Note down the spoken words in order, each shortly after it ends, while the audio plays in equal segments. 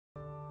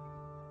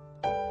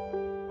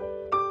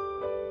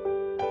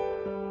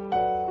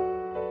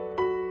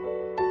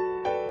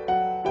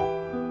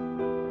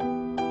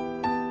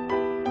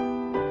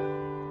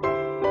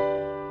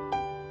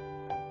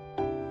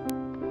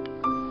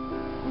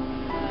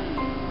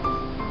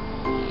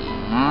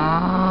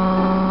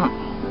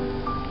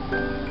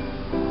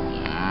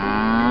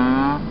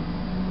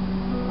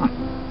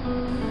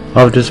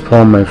Of this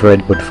poem I've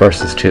read but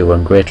verses two,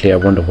 and greatly I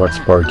wonder what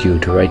spurred you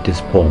to write this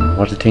poem.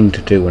 What a thing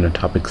to do in a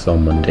topic so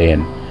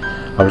mundane.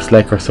 I was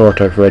like her sort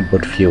I've read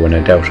but few, and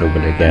I doubt I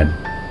will again.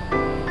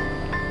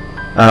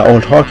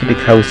 Old Hawkie the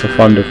cow so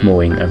fond of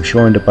mooing, I'm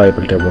sure in the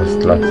Bible there was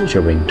lots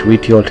chewing. To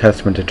read the Old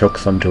Testament it took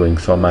some doing,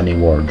 so many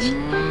words.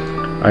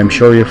 I'm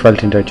sure you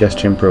felt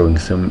indigestion brewing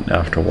soon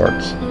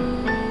afterwards.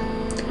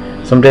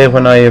 Some day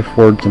when I have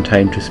words and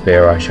time to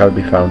spare, I shall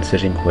be found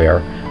sitting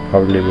where,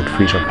 probably with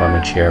feet up on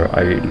a chair,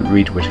 I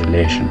read with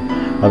elation.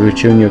 I will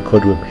tune your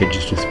cud with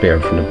pages to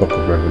spare from the book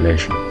of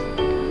Revelation.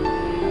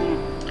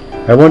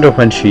 I wonder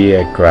when she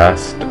ate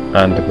grass,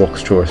 and the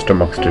books through her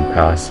stomach did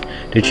pass,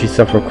 did she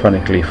suffer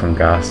chronically from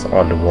gas,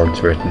 all the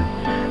words written,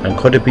 and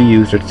could it be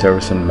used at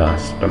service and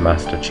mass, the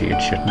mass that she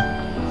had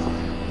shitten?